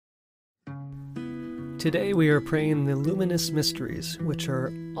Today we are praying the luminous mysteries, which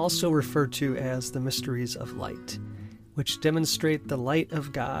are also referred to as the mysteries of light, which demonstrate the light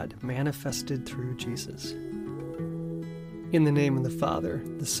of God manifested through Jesus. In the name of the Father,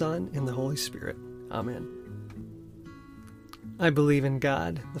 the Son, and the Holy Spirit. Amen. I believe in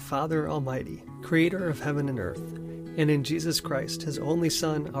God, the Father Almighty, creator of heaven and earth, and in Jesus Christ, his only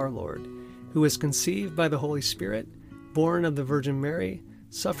Son, our Lord, who was conceived by the Holy Spirit, born of the Virgin Mary,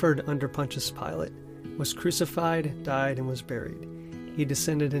 suffered under Pontius Pilate, was crucified, died, and was buried. He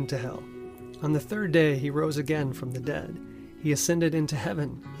descended into hell. On the third day he rose again from the dead. He ascended into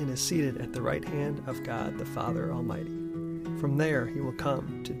heaven and is seated at the right hand of God the Father Almighty. From there he will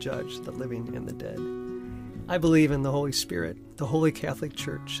come to judge the living and the dead. I believe in the Holy Spirit, the Holy Catholic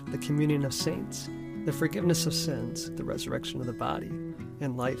Church, the communion of saints, the forgiveness of sins, the resurrection of the body,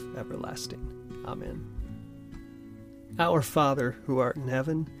 and life everlasting. Amen. Our Father, who art in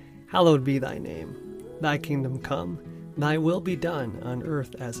heaven, hallowed be thy name. Thy kingdom come, thy will be done on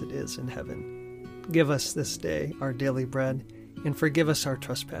earth as it is in heaven. Give us this day our daily bread, and forgive us our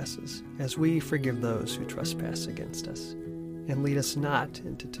trespasses, as we forgive those who trespass against us. And lead us not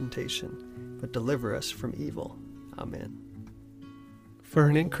into temptation, but deliver us from evil. Amen. For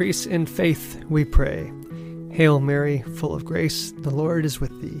an increase in faith, we pray. Hail Mary, full of grace, the Lord is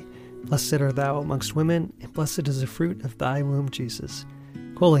with thee. Blessed art thou amongst women, and blessed is the fruit of thy womb, Jesus.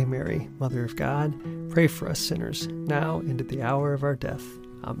 Holy Mary, Mother of God, pray for us sinners, now and at the hour of our death.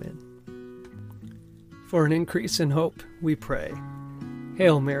 Amen. For an increase in hope, we pray.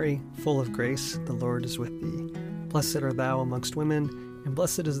 Hail Mary, full of grace, the Lord is with thee. Blessed art thou amongst women, and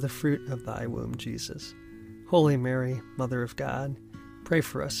blessed is the fruit of thy womb, Jesus. Holy Mary, Mother of God, pray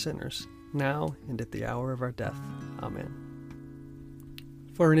for us sinners, now and at the hour of our death. Amen.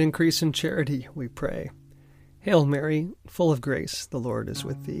 For an increase in charity, we pray. Hail Mary, full of grace, the Lord is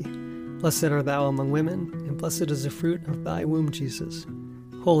with thee. Blessed art thou among women, and blessed is the fruit of thy womb, Jesus.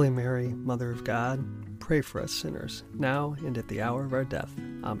 Holy Mary, Mother of God, pray for us sinners, now and at the hour of our death.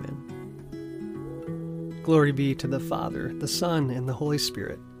 Amen. Glory be to the Father, the Son, and the Holy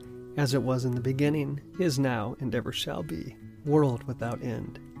Spirit, as it was in the beginning, is now, and ever shall be, world without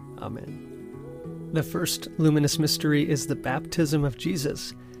end. Amen. The first luminous mystery is the baptism of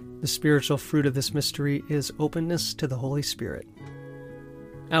Jesus. The spiritual fruit of this mystery is openness to the Holy Spirit.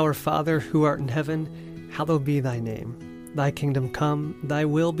 Our Father, who art in heaven, hallowed be thy name. Thy kingdom come, thy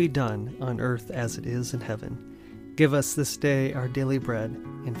will be done, on earth as it is in heaven. Give us this day our daily bread,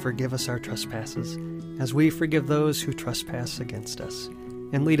 and forgive us our trespasses, as we forgive those who trespass against us.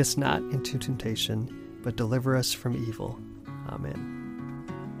 And lead us not into temptation, but deliver us from evil.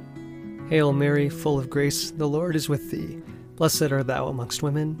 Amen. Hail Mary, full of grace, the Lord is with thee. Blessed art thou amongst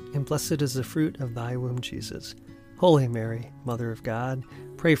women, and blessed is the fruit of thy womb, Jesus. Holy Mary, Mother of God,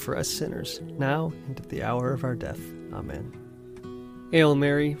 pray for us sinners, now and at the hour of our death. Amen. Hail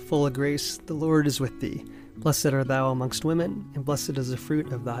Mary, full of grace, the Lord is with thee. Blessed art thou amongst women, and blessed is the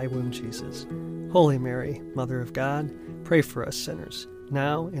fruit of thy womb, Jesus. Holy Mary, Mother of God, pray for us sinners,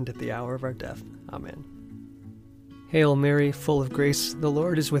 now and at the hour of our death. Amen. Hail Mary, full of grace, the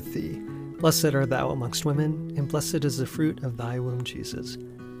Lord is with thee. Blessed art thou amongst women, and blessed is the fruit of thy womb, Jesus.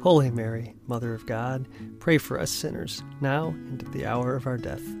 Holy Mary, Mother of God, pray for us sinners, now and at the hour of our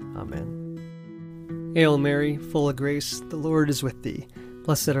death. Amen. Hail Mary, full of grace, the Lord is with thee.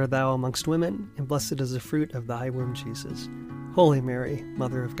 Blessed art thou amongst women, and blessed is the fruit of thy womb, Jesus. Holy Mary,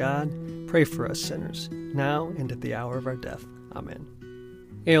 Mother of God, pray for us sinners, now and at the hour of our death. Amen.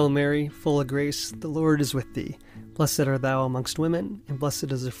 Hail Mary, full of grace, the Lord is with thee. Blessed art thou amongst women, and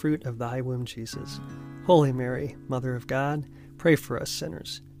blessed is the fruit of thy womb, Jesus. Holy Mary, Mother of God, pray for us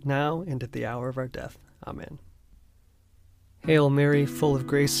sinners, now and at the hour of our death. Amen. Hail Mary, full of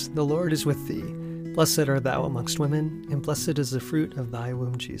grace, the Lord is with thee. Blessed art thou amongst women, and blessed is the fruit of thy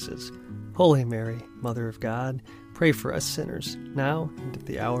womb, Jesus. Holy Mary, Mother of God, pray for us sinners, now and at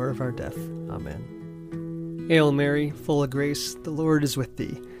the hour of our death. Amen. Hail Mary, full of grace, the Lord is with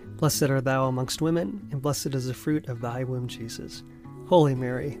thee. Blessed art thou amongst women, and blessed is the fruit of thy womb, Jesus. Holy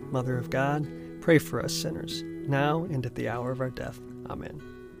Mary, Mother of God, pray for us sinners, now and at the hour of our death. Amen.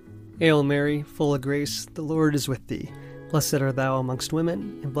 Hail Mary, full of grace, the Lord is with thee. Blessed art thou amongst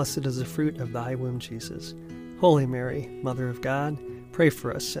women, and blessed is the fruit of thy womb, Jesus. Holy Mary, Mother of God, pray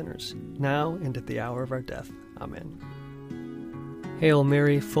for us sinners, now and at the hour of our death. Amen. Hail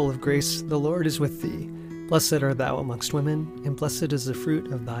Mary, full of grace, the Lord is with thee. Blessed art thou amongst women, and blessed is the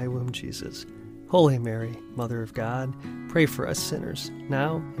fruit of thy womb, Jesus. Holy Mary, Mother of God, pray for us sinners,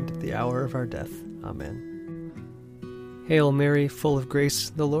 now and at the hour of our death. Amen. Hail Mary, full of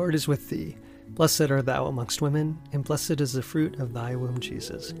grace, the Lord is with thee. Blessed art thou amongst women, and blessed is the fruit of thy womb,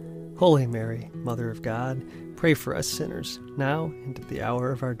 Jesus. Holy Mary, Mother of God, pray for us sinners, now and at the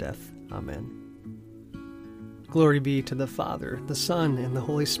hour of our death. Amen. Glory be to the Father, the Son, and the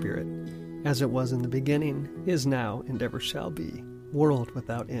Holy Spirit, as it was in the beginning, is now, and ever shall be, world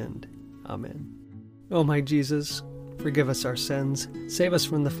without end. Amen. O my Jesus, forgive us our sins, save us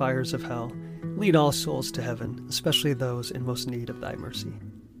from the fires of hell, lead all souls to heaven, especially those in most need of thy mercy.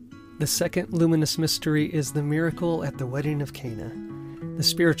 The second luminous mystery is the miracle at the wedding of Cana. The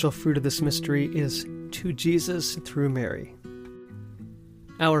spiritual fruit of this mystery is to Jesus through Mary.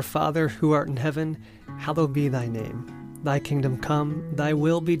 Our Father, who art in heaven, hallowed be thy name. Thy kingdom come, thy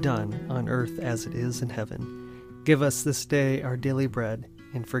will be done, on earth as it is in heaven. Give us this day our daily bread,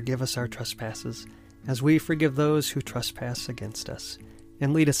 and forgive us our trespasses, as we forgive those who trespass against us.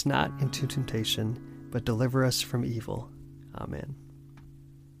 And lead us not into temptation, but deliver us from evil. Amen.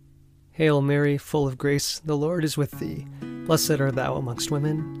 Hail Mary, full of grace, the Lord is with thee. Blessed art thou amongst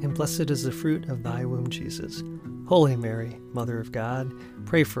women, and blessed is the fruit of thy womb, Jesus. Holy Mary, Mother of God,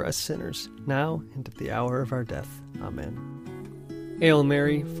 pray for us sinners, now and at the hour of our death. Amen. Hail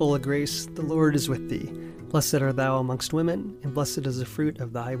Mary, full of grace, the Lord is with thee. Blessed art thou amongst women, and blessed is the fruit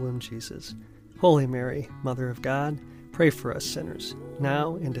of thy womb, Jesus. Holy Mary, Mother of God, pray for us sinners,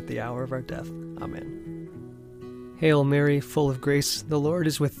 now and at the hour of our death. Amen. Hail Mary, full of grace, the Lord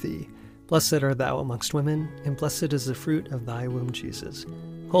is with thee. Blessed art thou amongst women, and blessed is the fruit of thy womb, Jesus.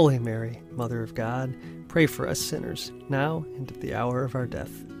 Holy Mary, Mother of God, pray for us sinners, now and at the hour of our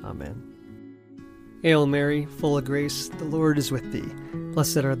death. Amen. Hail Mary, full of grace, the Lord is with thee.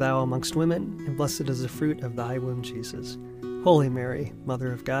 Blessed art thou amongst women, and blessed is the fruit of thy womb, Jesus. Holy Mary,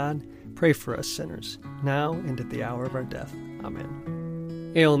 Mother of God, pray for us sinners, now and at the hour of our death.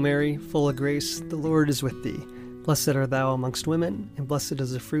 Amen. Hail Mary, full of grace, the Lord is with thee. Blessed art thou amongst women, and blessed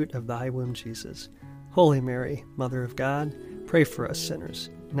is the fruit of thy womb, Jesus. Holy Mary, Mother of God, pray for us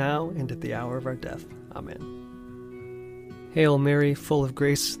sinners, now and at the hour of our death. Amen. Hail Mary, full of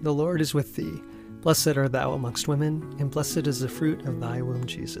grace, the Lord is with thee. Blessed art thou amongst women, and blessed is the fruit of thy womb,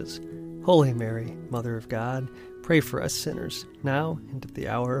 Jesus. Holy Mary, Mother of God, pray for us sinners, now and at the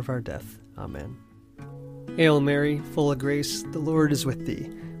hour of our death. Amen. Hail Mary, full of grace, the Lord is with thee.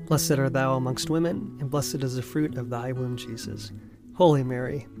 Blessed art thou amongst women, and blessed is the fruit of thy womb, Jesus. Holy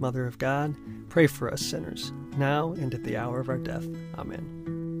Mary, Mother of God, pray for us sinners, now and at the hour of our death.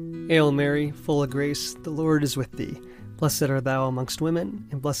 Amen. Hail Mary, full of grace, the Lord is with thee. Blessed art thou amongst women,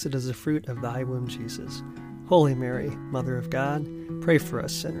 and blessed is the fruit of thy womb, Jesus. Holy Mary, Mother of God, pray for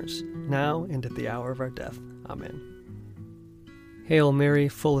us sinners, now and at the hour of our death. Amen. Hail Mary,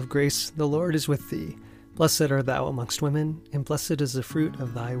 full of grace, the Lord is with thee. Blessed art thou amongst women, and blessed is the fruit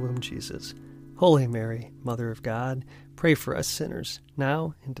of thy womb, Jesus. Holy Mary, Mother of God, pray for us sinners,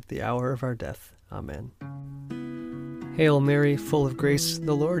 now and at the hour of our death. Amen. Hail Mary, full of grace,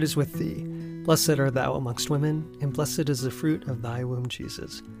 the Lord is with thee. Blessed art thou amongst women, and blessed is the fruit of thy womb,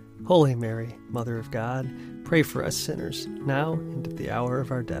 Jesus. Holy Mary, Mother of God, pray for us sinners, now and at the hour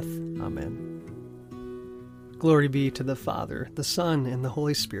of our death. Amen. Glory be to the Father, the Son, and the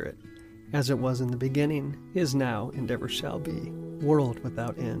Holy Spirit, as it was in the beginning, is now, and ever shall be, world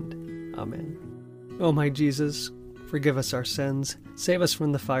without end. Amen. O my Jesus, forgive us our sins, save us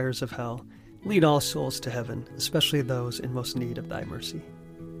from the fires of hell, lead all souls to heaven, especially those in most need of thy mercy.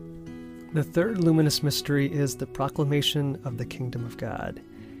 The third luminous mystery is the proclamation of the kingdom of God.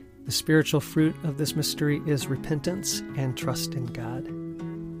 The spiritual fruit of this mystery is repentance and trust in God.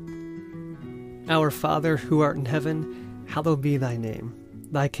 Our Father, who art in heaven, hallowed be thy name.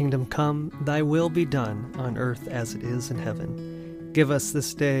 Thy kingdom come, thy will be done, on earth as it is in heaven. Give us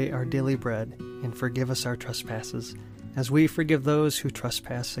this day our daily bread, and forgive us our trespasses, as we forgive those who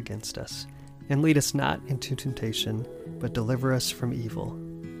trespass against us. And lead us not into temptation, but deliver us from evil.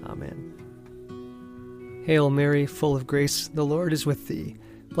 Amen. Hail Mary, full of grace, the Lord is with thee.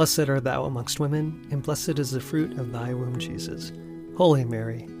 Blessed art thou amongst women, and blessed is the fruit of thy womb, Jesus. Holy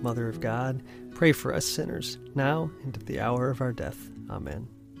Mary, Mother of God, pray for us sinners, now and at the hour of our death. Amen.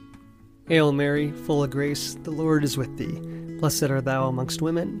 Hail Mary, full of grace, the Lord is with thee. Blessed art thou amongst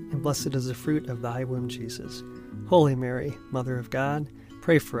women, and blessed is the fruit of thy womb, Jesus. Holy Mary, Mother of God,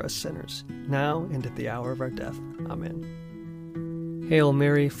 pray for us sinners, now and at the hour of our death. Amen. Hail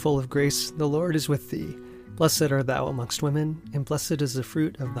Mary, full of grace, the Lord is with thee. Blessed art thou amongst women, and blessed is the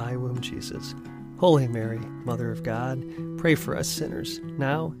fruit of thy womb, Jesus. Holy Mary, Mother of God, pray for us sinners,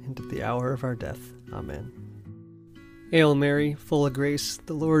 now and at the hour of our death. Amen. Hail Mary, full of grace,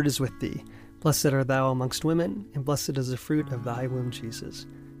 the Lord is with thee. Blessed art thou amongst women, and blessed is the fruit of thy womb, Jesus.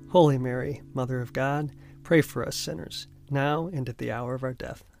 Holy Mary, Mother of God, pray for us sinners, now and at the hour of our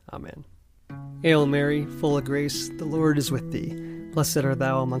death. Amen. Hail Mary, full of grace, the Lord is with thee. Blessed art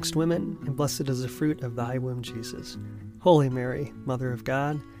thou amongst women, and blessed is the fruit of thy womb, Jesus. Holy Mary, Mother of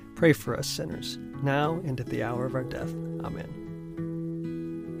God, pray for us sinners, now and at the hour of our death.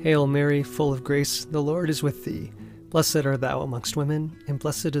 Amen. Hail Mary, full of grace, the Lord is with thee. Blessed art thou amongst women, and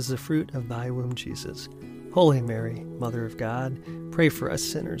blessed is the fruit of thy womb, Jesus. Holy Mary, Mother of God, pray for us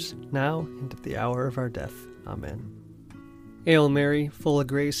sinners, now and at the hour of our death. Amen. Hail Mary, full of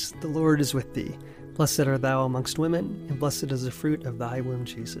grace, the Lord is with thee. Blessed art thou amongst women, and blessed is the fruit of thy womb,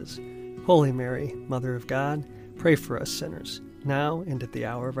 Jesus. Holy Mary, Mother of God, pray for us sinners, now and at the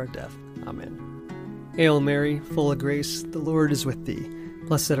hour of our death. Amen. Hail Mary, full of grace, the Lord is with thee.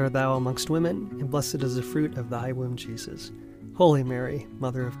 Blessed art thou amongst women, and blessed is the fruit of thy womb, Jesus. Holy Mary,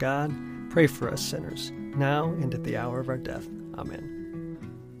 Mother of God, pray for us sinners, now and at the hour of our death.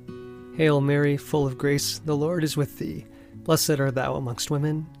 Amen. Hail Mary, full of grace, the Lord is with thee. Blessed art thou amongst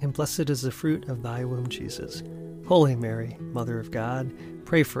women, and blessed is the fruit of thy womb, Jesus. Holy Mary, Mother of God,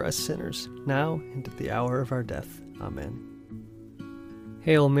 pray for us sinners, now and at the hour of our death. Amen.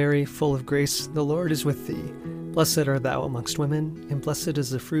 Hail Mary, full of grace, the Lord is with thee. Blessed art thou amongst women, and blessed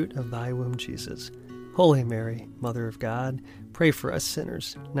is the fruit of thy womb, Jesus. Holy Mary, Mother of God, pray for us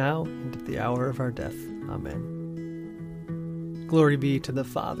sinners, now and at the hour of our death. Amen. Glory be to the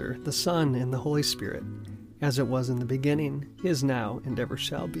Father, the Son, and the Holy Spirit, as it was in the beginning, is now, and ever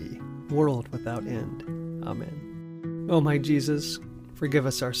shall be, world without end. Amen. O my Jesus, forgive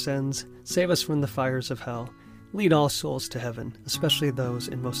us our sins, save us from the fires of hell, lead all souls to heaven, especially those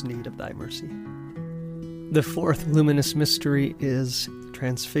in most need of thy mercy. The fourth luminous mystery is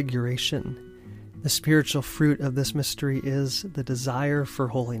Transfiguration. The spiritual fruit of this mystery is the desire for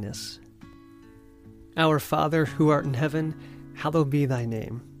holiness. Our Father, who art in heaven, hallowed be thy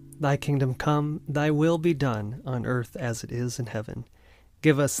name. Thy kingdom come, thy will be done, on earth as it is in heaven.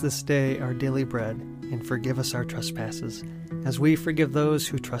 Give us this day our daily bread, and forgive us our trespasses, as we forgive those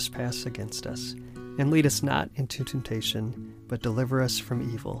who trespass against us. And lead us not into temptation, but deliver us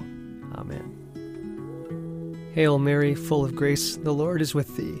from evil. Amen. Hail Mary, full of grace, the Lord is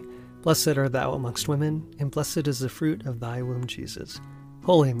with thee. Blessed art thou amongst women, and blessed is the fruit of thy womb, Jesus.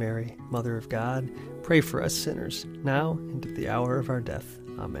 Holy Mary, Mother of God, pray for us sinners, now and at the hour of our death.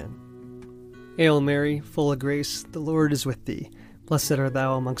 Amen. Hail Mary, full of grace, the Lord is with thee. Blessed art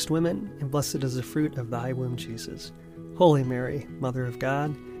thou amongst women, and blessed is the fruit of thy womb, Jesus. Holy Mary, Mother of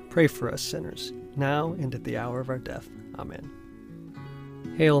God, pray for us sinners, now and at the hour of our death. Amen.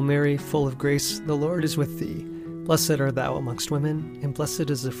 Hail Mary, full of grace, the Lord is with thee. Blessed art thou amongst women, and blessed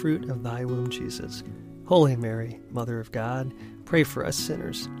is the fruit of thy womb, Jesus. Holy Mary, Mother of God, pray for us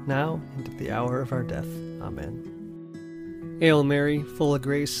sinners, now and at the hour of our death. Amen. Hail Mary, full of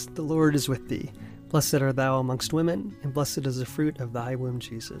grace, the Lord is with thee. Blessed art thou amongst women, and blessed is the fruit of thy womb,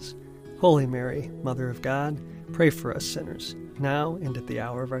 Jesus. Holy Mary, Mother of God, pray for us sinners, now and at the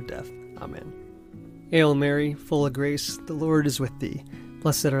hour of our death. Amen. Hail Mary, full of grace, the Lord is with thee.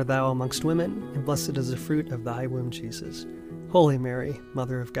 Blessed art thou amongst women, and blessed is the fruit of thy womb, Jesus. Holy Mary,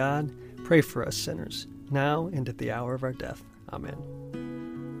 Mother of God, pray for us sinners, now and at the hour of our death. Amen.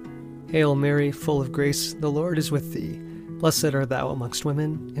 Hail Mary, full of grace, the Lord is with thee. Blessed art thou amongst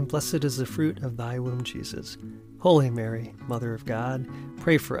women, and blessed is the fruit of thy womb, Jesus. Holy Mary, Mother of God,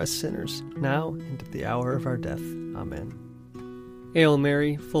 pray for us sinners, now and at the hour of our death. Amen. Hail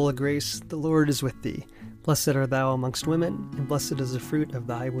Mary, full of grace, the Lord is with thee. Blessed art thou amongst women, and blessed is the fruit of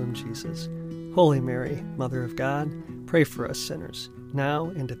thy womb, Jesus. Holy Mary, Mother of God, pray for us sinners, now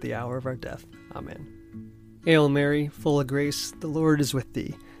and at the hour of our death. Amen. Hail Mary, full of grace, the Lord is with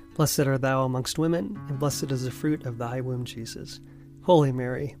thee. Blessed art thou amongst women, and blessed is the fruit of thy womb, Jesus. Holy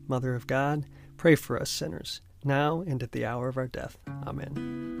Mary, Mother of God, pray for us sinners, now and at the hour of our death.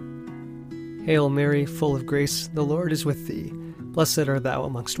 Amen. Hail Mary, full of grace, the Lord is with thee. Blessed art thou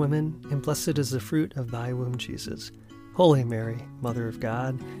amongst women, and blessed is the fruit of thy womb, Jesus. Holy Mary, Mother of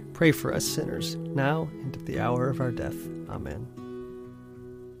God, pray for us sinners, now and at the hour of our death. Amen.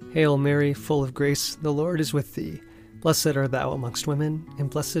 Hail Mary, full of grace, the Lord is with thee. Blessed art thou amongst women, and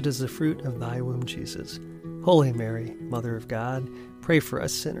blessed is the fruit of thy womb, Jesus. Holy Mary, Mother of God, pray for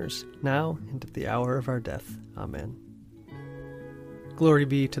us sinners, now and at the hour of our death. Amen. Glory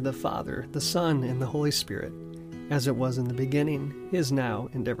be to the Father, the Son, and the Holy Spirit, as it was in the beginning, is now,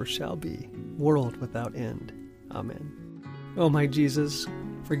 and ever shall be, world without end. Amen. O my Jesus,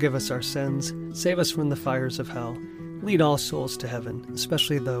 forgive us our sins, save us from the fires of hell, lead all souls to heaven,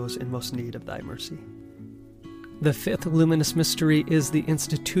 especially those in most need of thy mercy. The fifth luminous mystery is the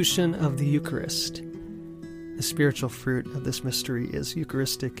institution of the Eucharist. The spiritual fruit of this mystery is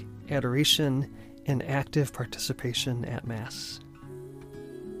Eucharistic adoration and active participation at Mass.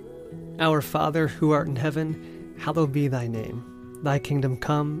 Our Father, who art in heaven, hallowed be thy name. Thy kingdom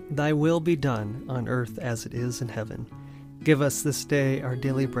come, thy will be done, on earth as it is in heaven. Give us this day our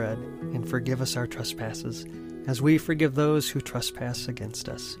daily bread, and forgive us our trespasses, as we forgive those who trespass against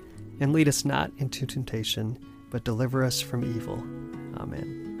us. And lead us not into temptation, but deliver us from evil.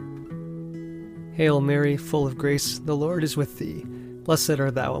 Amen. Hail Mary, full of grace, the Lord is with thee. Blessed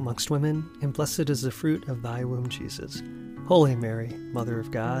art thou amongst women, and blessed is the fruit of thy womb, Jesus. Holy Mary, Mother of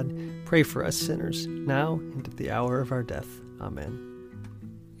God, pray for us sinners, now and at the hour of our death. Amen.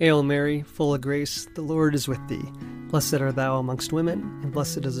 Hail Mary, full of grace, the Lord is with thee. Blessed art thou amongst women, and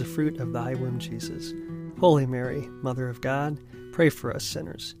blessed is the fruit of thy womb, Jesus. Holy Mary, Mother of God, pray for us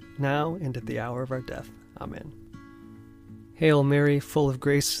sinners, now and at the hour of our death. Amen. Hail Mary, full of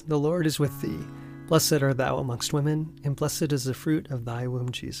grace, the Lord is with thee. Blessed art thou amongst women, and blessed is the fruit of thy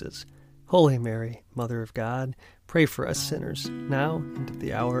womb, Jesus. Holy Mary, Mother of God, pray for us sinners, now and at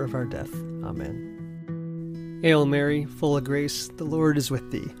the hour of our death. Amen. Hail Mary, full of grace, the Lord is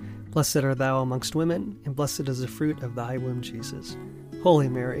with thee. Blessed art thou amongst women, and blessed is the fruit of thy womb, Jesus. Holy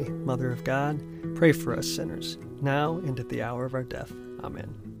Mary, Mother of God, pray for us sinners, now and at the hour of our death.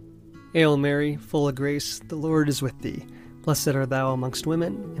 Amen. Hail Mary, full of grace, the Lord is with thee. Blessed art thou amongst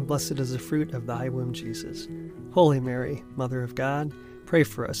women, and blessed is the fruit of thy womb, Jesus. Holy Mary, Mother of God, pray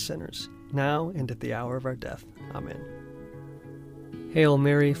for us sinners, now and at the hour of our death. Amen. Hail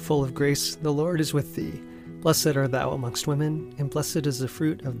Mary, full of grace, the Lord is with thee. Blessed art thou amongst women, and blessed is the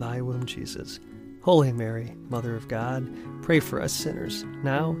fruit of thy womb, Jesus. Holy Mary, Mother of God, pray for us sinners,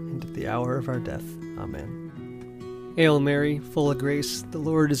 now and at the hour of our death. Amen. Hail Mary, full of grace, the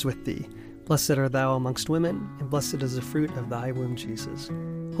Lord is with thee. Blessed art thou amongst women, and blessed is the fruit of thy womb, Jesus.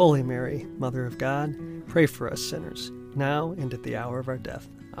 Holy Mary, Mother of God, pray for us sinners, now and at the hour of our death.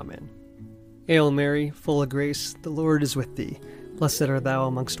 Amen. Hail Mary, full of grace, the Lord is with thee. Blessed art thou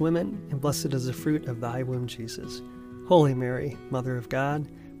amongst women, and blessed is the fruit of thy womb, Jesus. Holy Mary, Mother of God,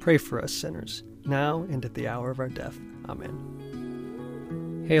 pray for us sinners, now and at the hour of our death.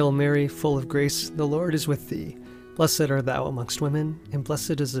 Amen. Hail Mary, full of grace, the Lord is with thee. Blessed art thou amongst women, and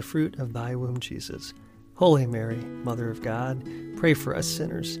blessed is the fruit of thy womb, Jesus. Holy Mary, Mother of God, pray for us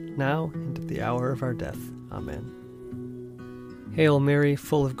sinners, now and at the hour of our death. Amen. Hail Mary,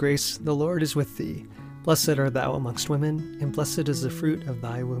 full of grace, the Lord is with thee. Blessed art thou amongst women, and blessed is the fruit of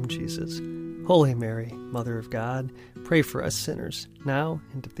thy womb, Jesus. Holy Mary, Mother of God, pray for us sinners, now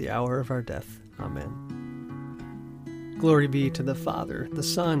and at the hour of our death. Amen. Glory be to the Father, the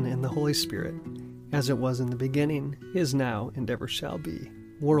Son, and the Holy Spirit, as it was in the beginning, is now, and ever shall be,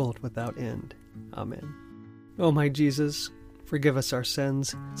 world without end. Amen. O my Jesus, forgive us our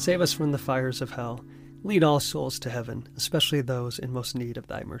sins, save us from the fires of hell, lead all souls to heaven, especially those in most need of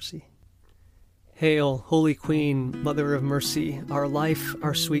thy mercy. Hail, Holy Queen, Mother of Mercy, our life,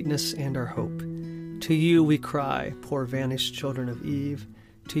 our sweetness, and our hope. To you we cry, poor vanished children of Eve.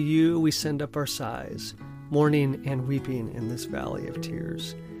 To you we send up our sighs, mourning and weeping in this valley of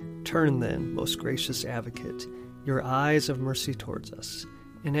tears. Turn then, most gracious Advocate, your eyes of mercy towards us,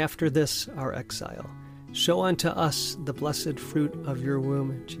 and after this our exile, show unto us the blessed fruit of your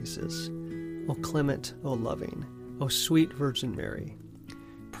womb, Jesus. O clement, O loving, O sweet Virgin Mary,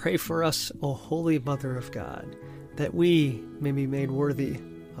 pray for us, O Holy Mother of God, that we may be made worthy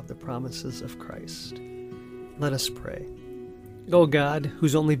of the promises of Christ. Let us pray. O God,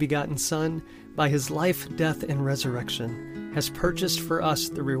 whose only begotten Son, by his life, death, and resurrection, has purchased for us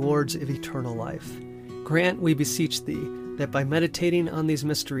the rewards of eternal life, grant, we beseech thee, that by meditating on these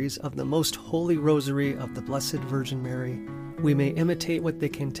mysteries of the most holy rosary of the Blessed Virgin Mary, we may imitate what they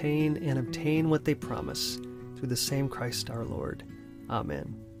contain and obtain what they promise, through the same Christ our Lord.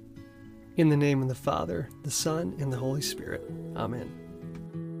 Amen. In the name of the Father, the Son, and the Holy Spirit. Amen.